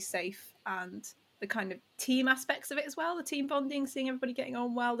keeping everybody safe, and the kind of team aspects of it as well, the team bonding, seeing everybody getting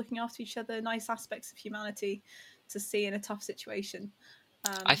on well, looking after each other, nice aspects of humanity to see in a tough situation.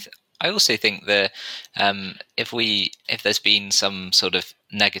 I also think that if there's been some sort of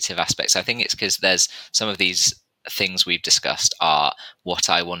negative aspects, I think it's because there's some of these things we've discussed are what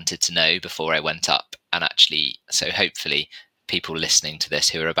I wanted to know before I went up, and actually, so hopefully people listening to this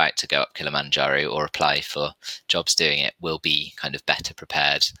who are about to go up Kilimanjaro or apply for jobs doing it will be kind of better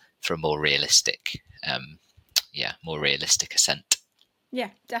prepared for a more realistic ascent. Yeah,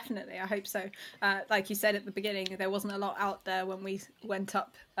 definitely. I hope so. Like you said at the beginning, there wasn't a lot out there when we went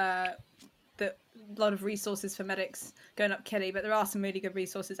up. A lot of resources for medics going up Kili, but there are some really good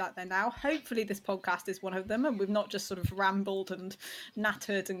resources out there now. Hopefully this podcast is one of them, and we've not just sort of rambled and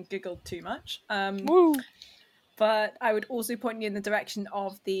nattered and giggled too much. Woo! But I would also point you in the direction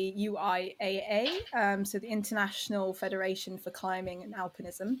of the UIAA, so the International Federation for Climbing and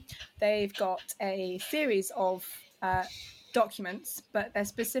Alpinism. They've got a series of documents, but they're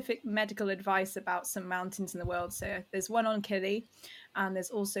specific medical advice about some mountains in the world. So there's one on Kili, and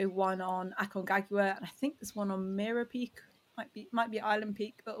there's also one on Aconcagua, and I think there's one on Mira Peak, might be Island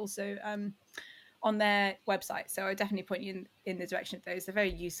Peak, but also on their website. So I definitely point you in the direction of those. They're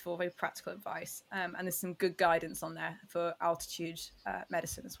very useful, very practical advice, and there's some good guidance on there for altitude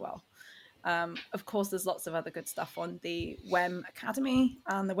medicine as well. Of course, there's lots of other good stuff on the WEM Academy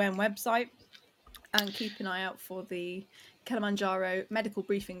and the WEM website, and keep an eye out for the Kilimanjaro medical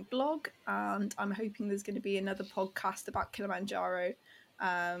briefing blog, and I'm hoping there's going to be another podcast about Kilimanjaro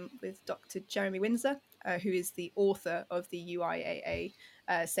with Dr. Jeremy Windsor, who is the author of the UIAA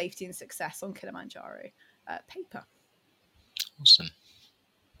Safety and Success on Kilimanjaro paper. Awesome.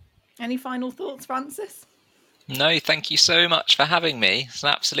 Any final thoughts, Francis? No, thank you so much for having me. It's an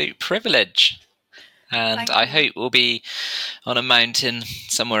absolute privilege, and I hope we'll be on a mountain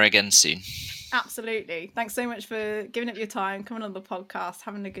somewhere again soon. Absolutely. Thanks so much for giving up your time, coming on the podcast,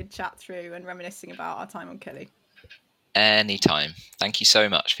 having a good chat through and reminiscing about our time on Kili. Anytime. Thank you so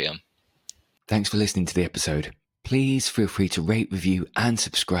much, Ffyon. Thanks for listening to the episode. Please feel free to rate, review and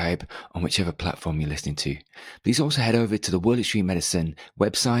subscribe on whichever platform you're listening to. Please also head over to the World Extreme Medicine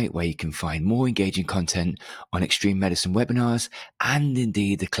website, where you can find more engaging content on extreme medicine webinars and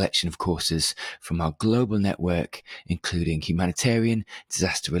indeed a collection of courses from our global network, including humanitarian,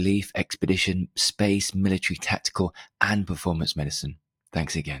 disaster relief, expedition, space, military, tactical and performance medicine.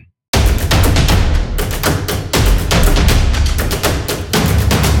 Thanks again.